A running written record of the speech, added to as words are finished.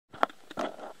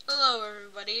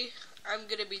everybody. I'm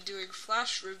gonna be doing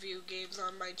flash review games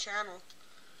on my channel.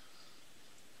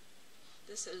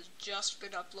 This has just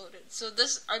been uploaded. So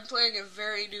I'm playing a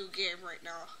very new game right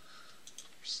now.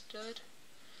 Understood?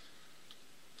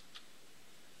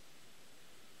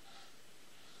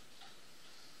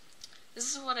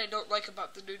 This is what I don't like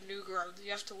about the new Newgrounds.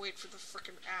 You have to wait for the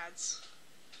frickin' ads.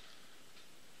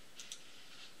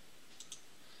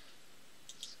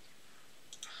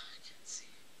 I can't see.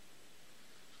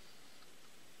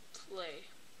 Play.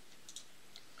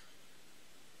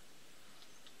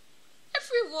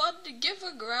 Everyone, give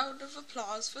a round of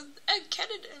applause for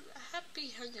Kenan and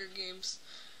Happy Hunger Games.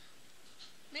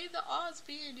 May the odds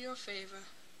be in your favor.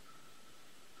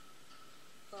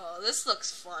 Oh, this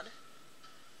looks fun.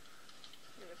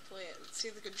 I'm gonna play it. Let's see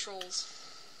the controls.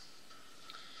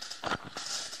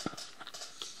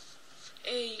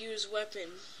 A, use weapon.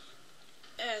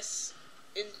 S,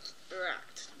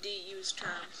 interact. D, use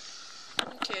term.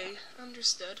 Okay,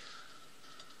 understood.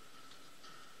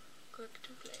 Click to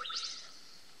play.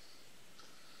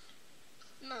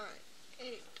 9,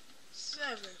 8,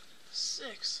 7,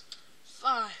 6,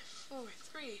 5, 4,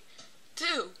 3,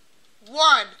 2,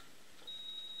 1.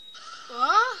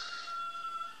 What?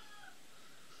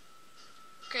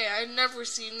 Okay, I've never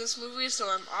seen this movie, so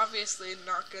I'm obviously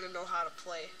not gonna know how to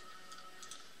play.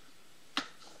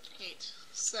 8,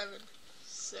 7,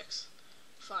 6,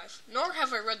 5. Nor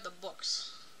have I read the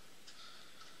books.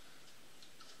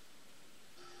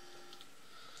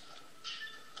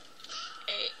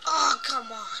 Oh,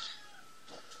 come on.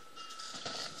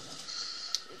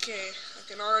 Okay, I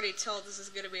can already tell this is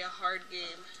gonna be a hard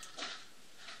game.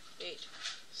 8,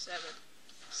 7,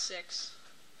 6,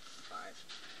 5,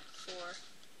 4,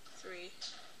 3,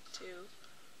 2,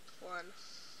 1,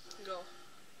 go.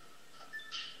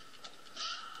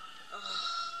 Oh.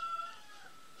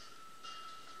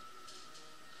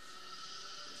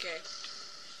 Okay.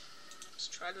 Let's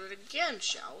try that again,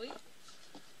 shall we?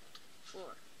 4.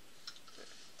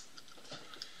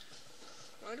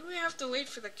 Why do we have to wait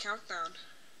for the countdown?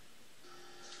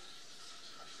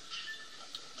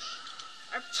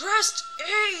 I pressed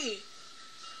A!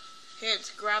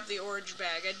 Hint, grab the orange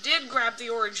bag. I did grab the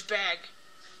orange bag.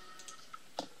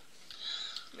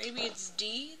 Maybe it's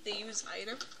D, they use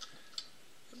item.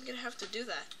 I'm gonna have to do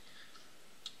that.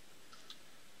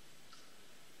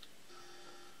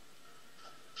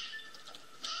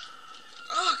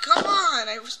 Oh, come on!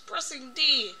 I was pressing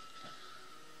D.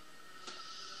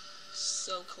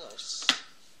 So close.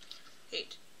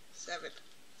 8, 7,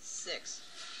 6,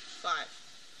 5,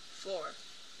 4,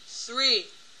 3,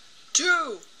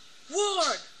 2,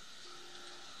 1.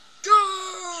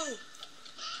 Go!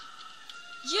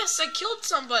 Yes, I killed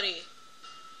somebody.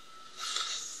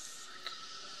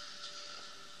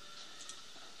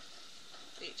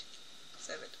 8,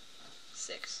 7,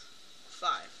 6,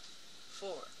 5,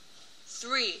 4,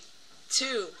 3,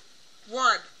 2,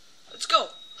 1. Let's go.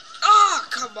 Oh,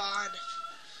 come on.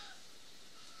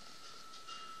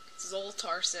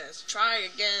 Zoltar says, try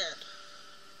again.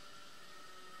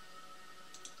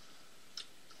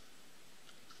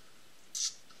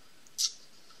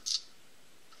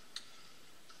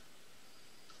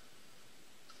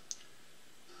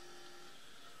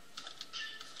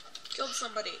 Killed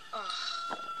somebody. Oh.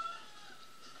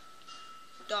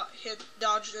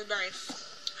 Dodge the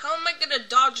knife. How am I gonna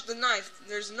dodge the knife?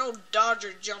 There's no dodge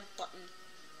or jump button.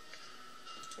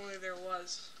 If only there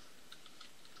was.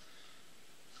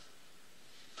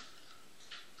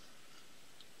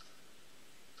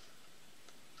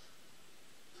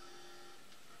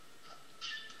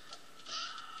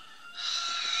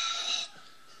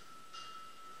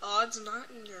 Odds not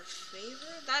in your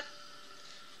favor? That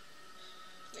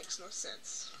makes no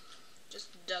sense. Just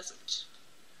doesn't.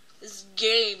 This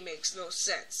game makes no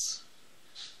sense.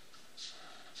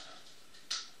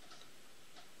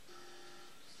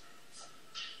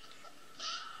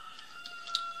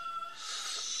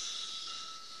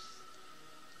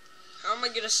 How am I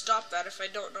gonna stop that if I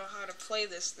don't know how to play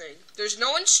this thing? There's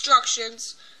no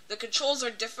instructions, the controls are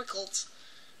difficult,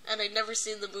 and I've never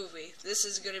seen the movie. This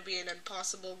is gonna be an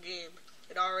impossible game.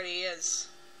 It already is.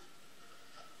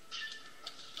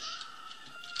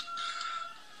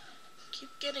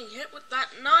 Keep getting hit with that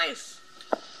knife.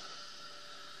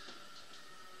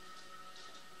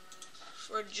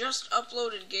 For a just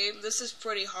uploaded game, this is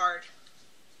pretty hard.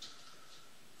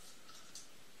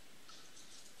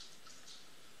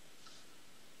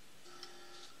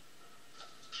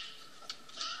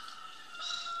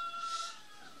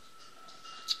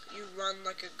 You run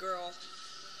like a girl.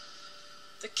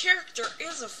 The character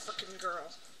is a frickin'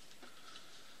 girl.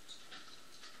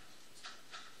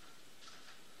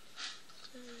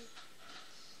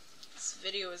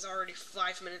 video is already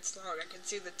 5 minutes long. I can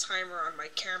see the timer on my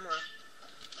camera.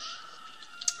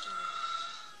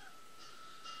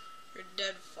 Your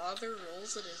dead father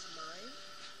rolls in his mind?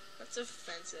 That's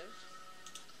offensive.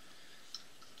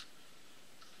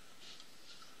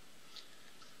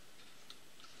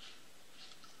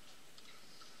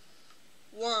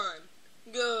 One,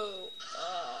 go.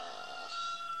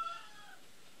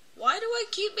 Why do I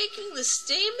keep making the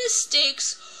same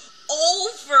mistakes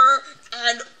over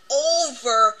and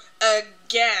over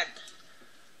again?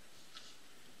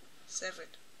 7,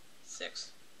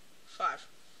 6, 5,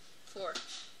 4,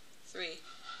 3.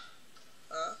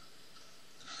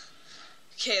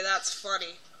 Okay, that's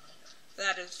funny.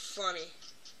 That is funny.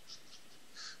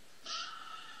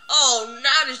 Oh,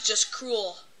 that is just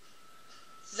cruel.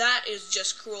 That is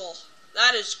just cruel.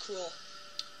 That is cruel.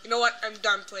 You know what? I'm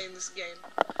done playing this game.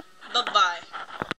 Bye-bye.